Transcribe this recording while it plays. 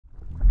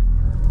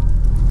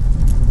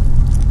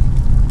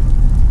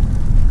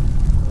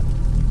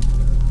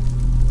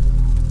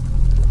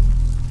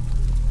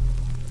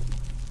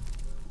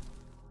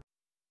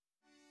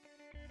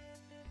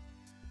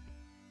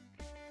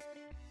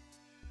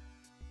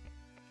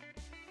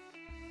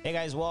Hey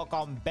guys,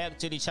 welcome back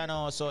to the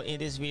channel. So in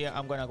this video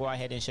I'm gonna go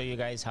ahead and show you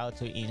guys how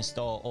to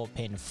install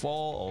Open4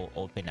 or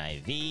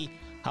OpenIV,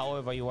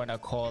 however you want to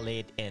call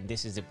it. And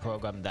this is the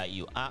program that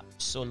you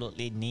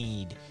absolutely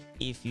need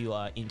if you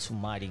are into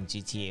modding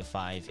GTA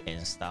 5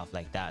 and stuff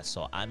like that.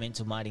 So I'm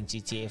into modding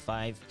GTA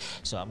 5,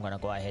 so I'm gonna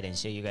go ahead and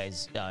show you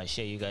guys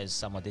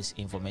some of this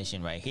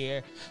information right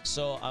here.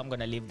 So I'm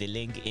gonna leave the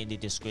link in the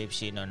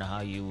description on how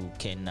you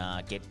can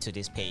get to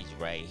this page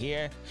right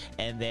here.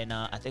 And then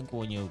I think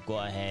when you go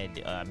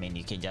ahead,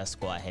 you can just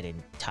go ahead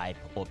and type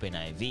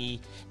OpenIV,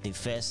 the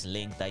first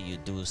link that you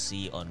do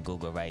see on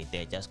Google right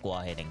there. Just go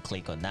ahead and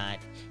click on that,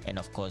 and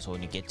of course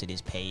when you get to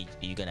this page,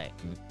 you're gonna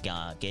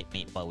get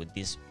met by with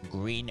this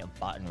green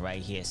button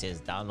right here. It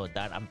says download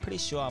that. I'm pretty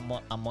sure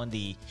I'm on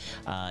the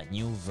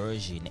new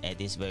version at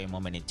this very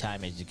moment in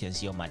time. As you can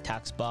see on my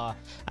tax bar,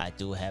 I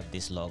do have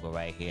this logo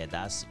right here.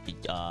 That's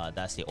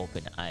the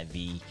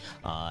OpenIV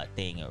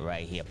thing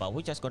right here. But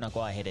we're just gonna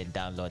go ahead and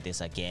download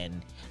this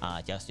again,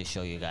 just to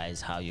show you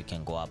guys how you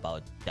can go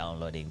about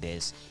downloading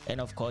this.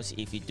 And of course,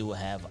 if you do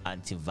have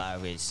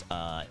antivirus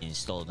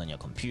installed on your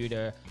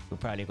computer, you're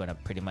probably gonna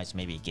pretty much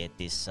maybe get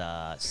this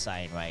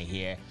sign right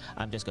here.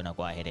 I'm just gonna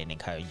go ahead and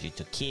encourage you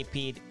to keep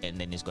it, and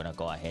then it's gonna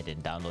go ahead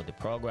and download the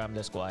program.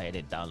 Let's go ahead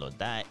and download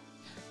that.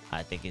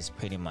 I think it's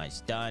pretty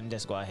much done.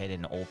 Let's go ahead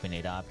and open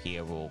it up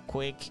here real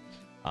quick.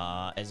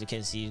 As you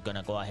can see, you're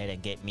gonna go ahead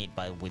and get met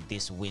by with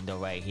this window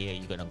right here.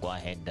 You're gonna go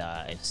ahead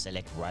and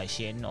select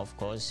Russian, of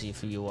course,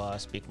 if you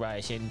speak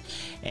Russian.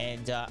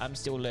 And I'm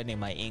still learning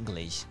my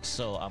English,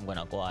 so I'm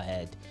gonna go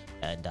ahead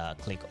and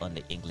click on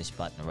the English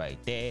button right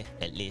there.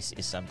 At least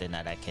it's something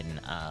that I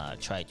can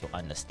try to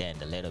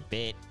understand a little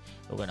bit.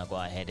 We're gonna go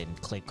ahead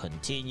and click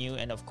continue,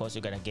 and of course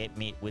you're gonna get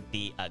me with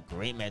the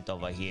agreement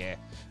over here.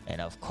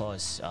 And of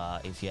course,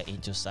 if you're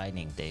into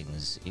signing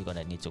things, you're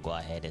gonna need to go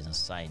ahead and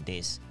sign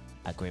this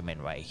agreement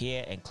right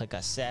here and click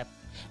accept.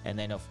 And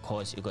then of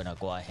course you're gonna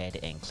go ahead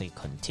and click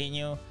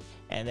continue,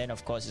 and then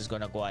of course it's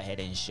gonna go ahead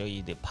and show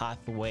you the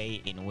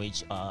pathway in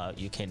which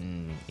you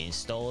can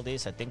install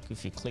this. I think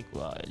if you click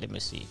let me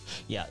see,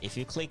 yeah, if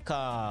you click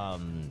all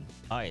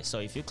right, so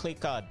if you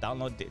click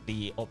download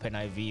the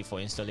OpenIV for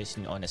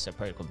installation on a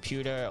separate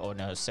computer, or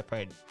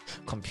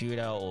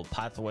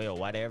pathway or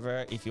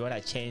whatever, if you want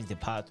to change the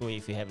pathway,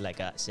 if you have like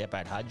a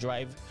separate hard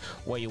drive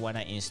where you want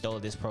to install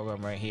this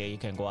program right here, you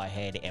can go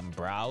ahead and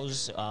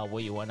browse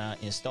where you want to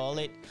install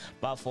it.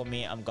 But for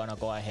me, I'm gonna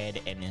go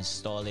ahead and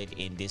install it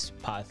in this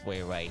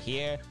pathway right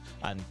here.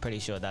 I'm pretty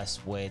sure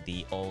that's where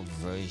the old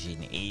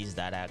version is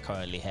that I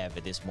currently have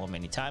at this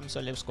moment in time.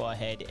 So let's go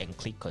ahead and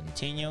click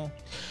continue,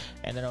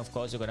 and then of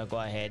course you're gonna go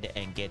ahead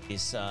and get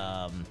this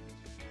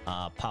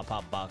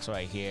pop-up box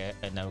right here,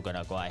 and then we're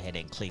gonna go ahead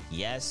and click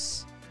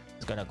yes.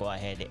 It's gonna go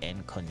ahead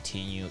and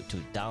continue to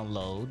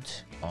download.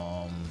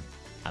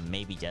 I'm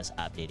maybe just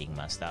updating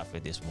my stuff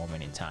at this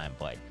moment in time,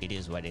 but it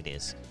is what it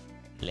is.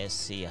 Let's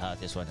see how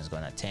this one is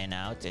gonna turn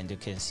out. And you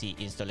can see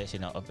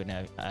installation of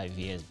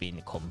OpenIV has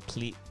been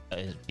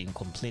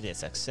completed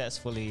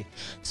successfully.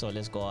 So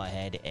let's go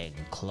ahead and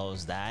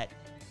close that.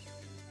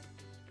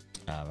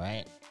 All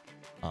right.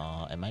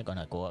 Am I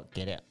gonna go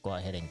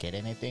ahead and get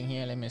anything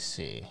here? Let me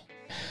see.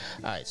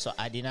 All right, so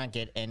I did not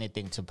get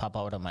anything to pop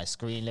out on my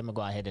screen. Let me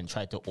go ahead and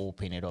try to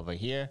open it over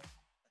here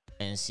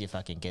and see if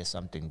I can get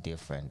something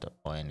different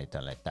or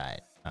anything like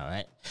that. All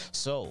right,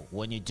 so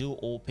when you do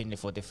open it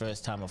for the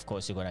first time, of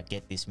course you're gonna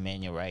get this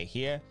menu right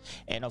here.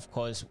 And of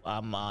course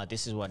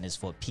this one is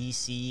for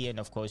PC, and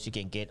of course you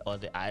can get all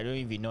the, I don't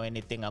even know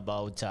anything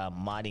about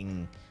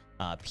modding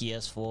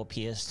PS4,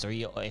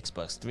 PS3 or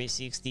Xbox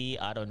 360.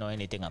 I don't know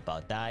anything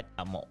about that.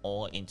 I'm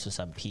all into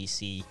some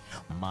PC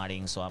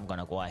modding, so I'm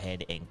gonna go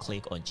ahead and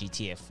click on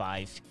GTA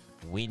 5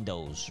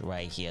 Windows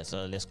right here.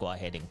 So let's go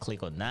ahead and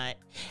click on that.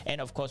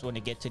 And of course when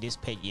you get to this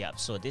page, yeah,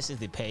 so this is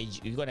the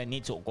page. You're gonna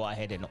need to go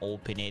ahead and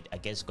open it. I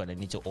guess you're gonna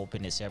need to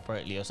open it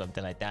separately or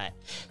something like that.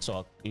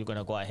 So you're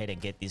gonna go ahead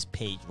and get this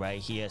page right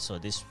here. So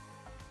this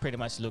pretty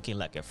much looking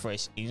like a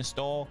fresh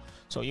install.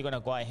 So you're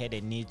gonna go ahead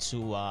and need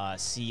to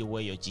see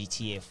where your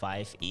GTA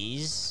 5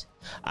 is.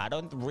 I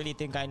don't really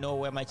think I know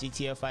where my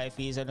GTA 5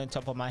 is on the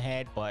top of my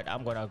head, but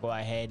I'm gonna go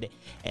ahead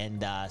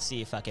and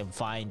see if I can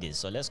find it.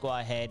 So let's go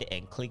ahead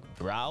and click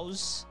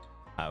browse.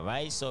 All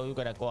right, so you're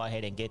gonna go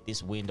ahead and get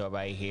this window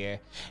right here.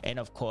 And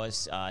of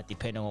course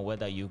depending on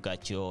whether you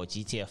got your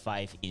GTA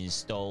 5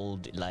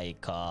 installed,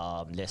 like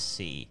let's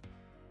see,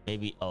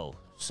 maybe, oh,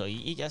 so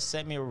you just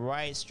sent me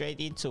right straight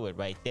into it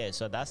right there.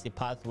 So that's the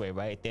pathway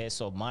right there.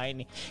 So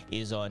mine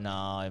is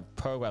on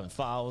program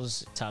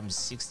files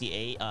times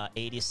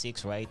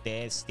 86 right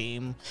there,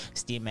 steam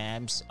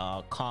apps,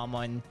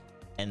 common,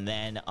 and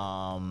then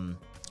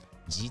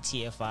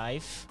GTA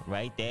 5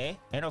 right there.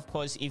 And of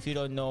course if you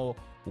don't know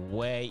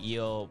where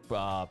your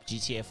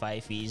GTA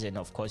 5 is, and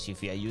of course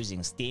if you are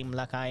using Steam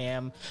like I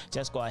am,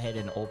 just go ahead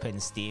and open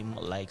Steam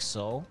like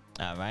so.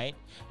 All right,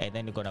 and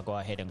then you're gonna go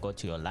ahead and go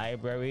to your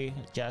library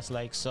just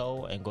like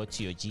so, and go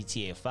to your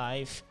GTA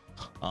 5.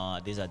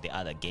 These are the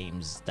other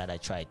games that I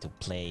tried to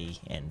play,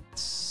 and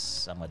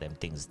some of them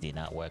things did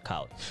not work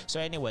out. So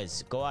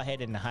anyways, go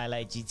ahead and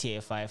highlight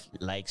GTA 5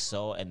 like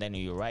so, and then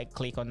you right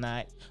click on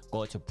that,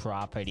 go to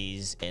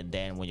properties, and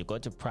then when you go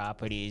to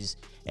properties,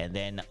 and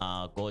then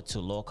go to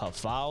local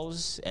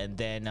files, and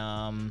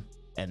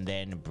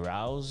then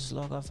browse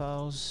local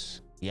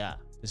files. Yeah,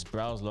 just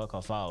browse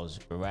local files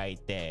right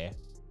there.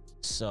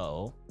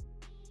 So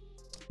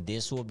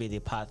this will be the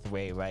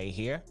pathway right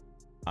here.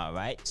 All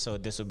right, so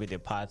this will be the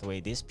pathway,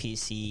 this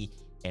PC,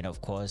 and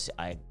of course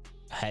I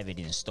have it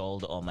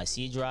installed on my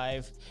C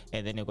drive.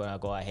 And then you're gonna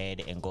go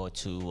ahead and go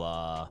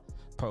to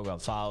program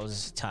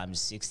files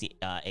times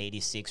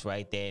 86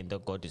 right there, and then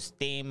go to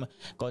Steam,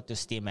 go to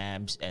Steam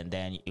apps, and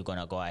then you're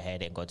gonna go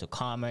ahead and go to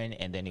common,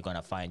 and then you're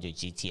gonna find your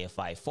GTA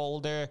 5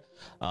 folder.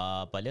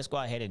 But let's go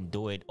ahead and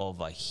do it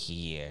over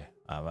here.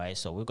 All right,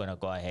 so we're gonna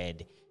go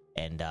ahead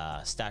and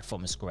start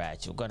from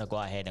scratch. We're gonna go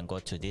ahead and go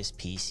to this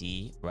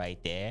PC right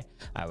there.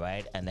 All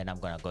right, and then I'm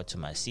gonna go to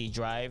my C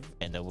drive,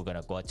 and then we're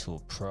gonna go to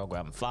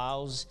program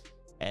files,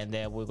 and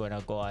then we're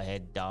gonna go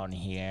ahead down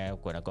here.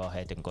 We're gonna go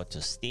ahead and go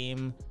to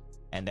Steam,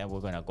 and then we're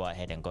gonna go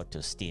ahead and go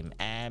to Steam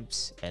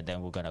apps, and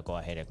then we're gonna go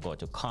ahead and go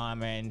to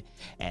common,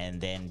 and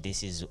then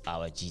this is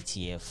our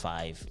GTA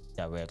 5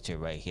 directory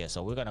right here.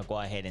 So we're gonna go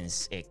ahead and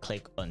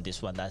click on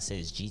this one that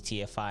says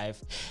GTA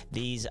 5.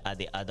 These are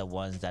the other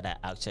ones that I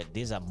actually,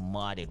 these are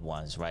modded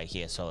ones right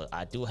here. So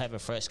I do have a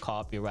first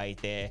copy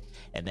right there,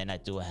 and then I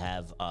do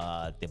have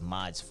the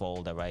mods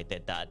folder right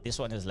there. This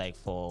one is like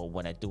for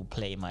when I do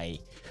play my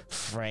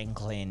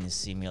Franklin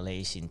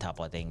simulation type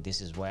of thing. This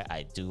is where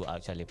I do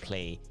actually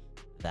play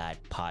that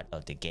part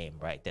of the game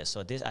right there.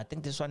 So this, I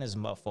think this one is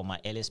more for my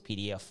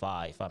LSPDF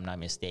file if I'm not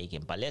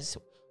mistaken. But let's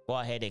go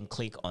ahead and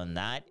click on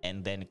that,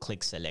 and then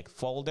click select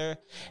folder.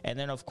 And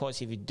then of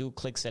course, if you do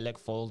click select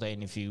folder,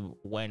 and if you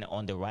went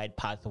on the right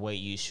pathway,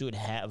 you should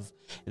have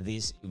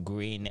this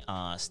green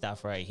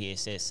stuff right here. It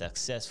says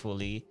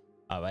successfully.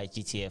 All right,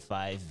 GTA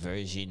 5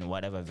 version,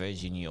 whatever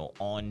version you're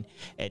on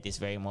at this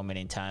very moment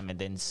in time, and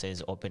then it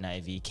says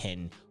OpenIV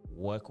can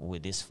work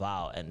with this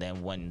file. And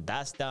then when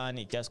that's done,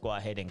 you just go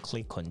ahead and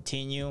click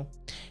continue,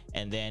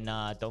 and then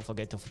don't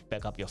forget to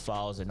back up your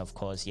files. And of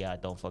course, yeah,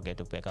 don't forget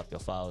to back up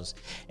your files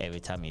every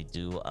time you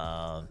do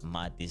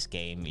mod this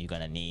game. You're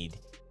gonna need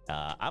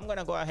I'm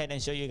gonna go ahead and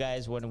show you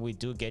guys when we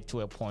do get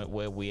to a point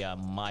where we are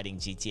modding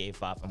GTA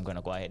 5. I'm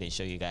gonna go ahead and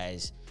show you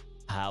guys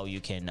how you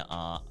can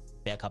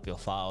back up your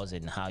files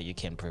and how you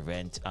can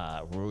prevent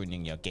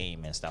ruining your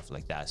game and stuff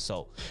like that.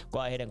 So go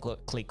ahead and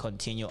click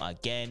continue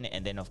again,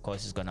 and then of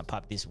course it's gonna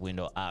pop this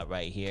window out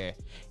right here.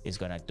 It's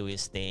gonna do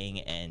its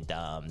thing and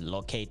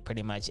locate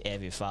pretty much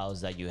every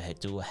files that you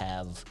do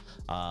have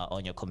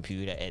on your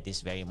computer at this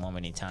very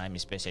moment in time,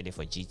 especially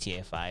for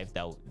GTA 5,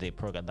 that the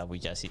program that we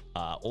just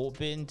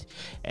opened.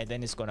 And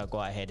then it's gonna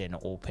go ahead and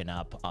open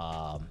up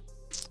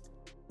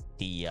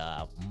the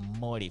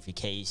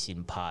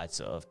modification parts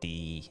of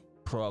the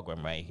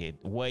program right here,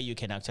 where you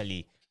can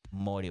actually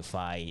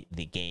modify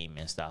the game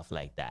and stuff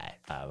like that.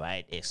 All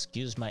right,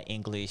 excuse my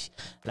English,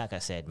 like I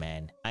said,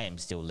 man, I am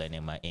still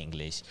learning my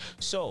English.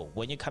 So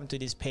when you come to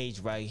this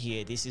page right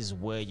here, this is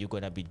where you're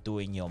gonna be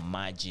doing your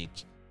magic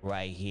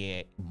right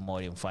here,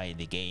 modifying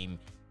the game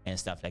and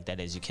stuff like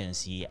that. As you can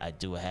see, I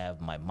do have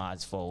my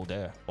mods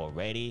folder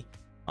already.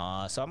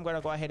 So I'm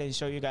gonna go ahead and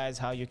show you guys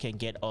how you can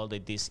get all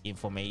of this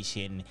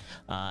information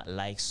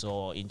like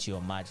so into your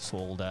mods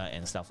folder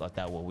and stuff like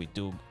that. What we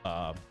do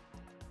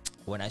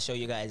when I show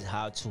you guys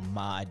how to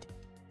mod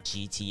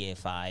GTA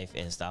 5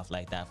 and stuff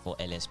like that for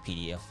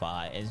LSPDF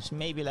 5, and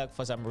maybe like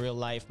for some real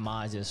life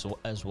mods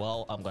as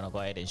well. I'm gonna go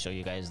ahead and show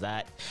you guys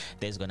that.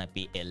 There's gonna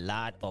be a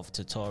lot of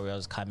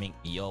tutorials coming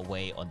your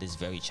way on this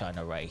very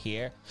channel right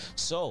here.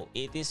 So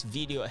if this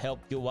video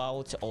helped you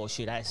out, or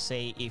should I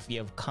say, if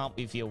you've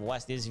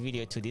watched this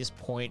video to this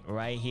point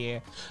right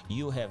here,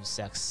 you have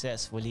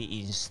successfully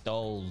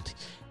installed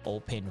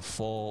Open4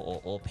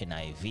 or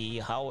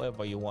OpenIV,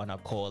 however you want to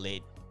call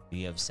it.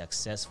 You have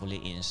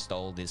successfully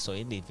installed it. So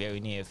in the very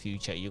near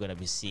future, you're going to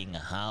be seeing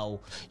how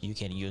you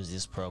can use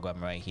this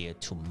program right here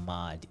to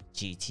mod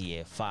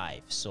GTA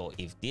 5. So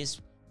if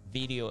this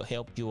video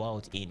helped you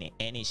out in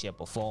any shape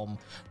or form,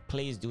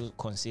 please do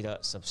consider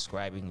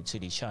subscribing to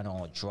the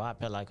channel,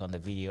 drop a like on the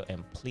video,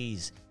 and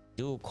please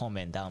do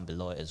comment down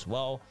below as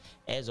well.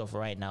 As of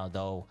right now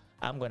though,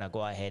 I'm gonna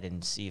go ahead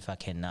and see if I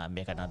can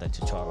make another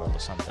tutorial or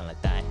something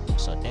like that.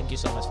 So thank you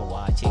so much for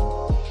watching,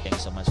 thank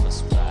you so much for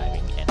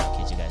subscribing, and I'll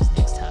catch you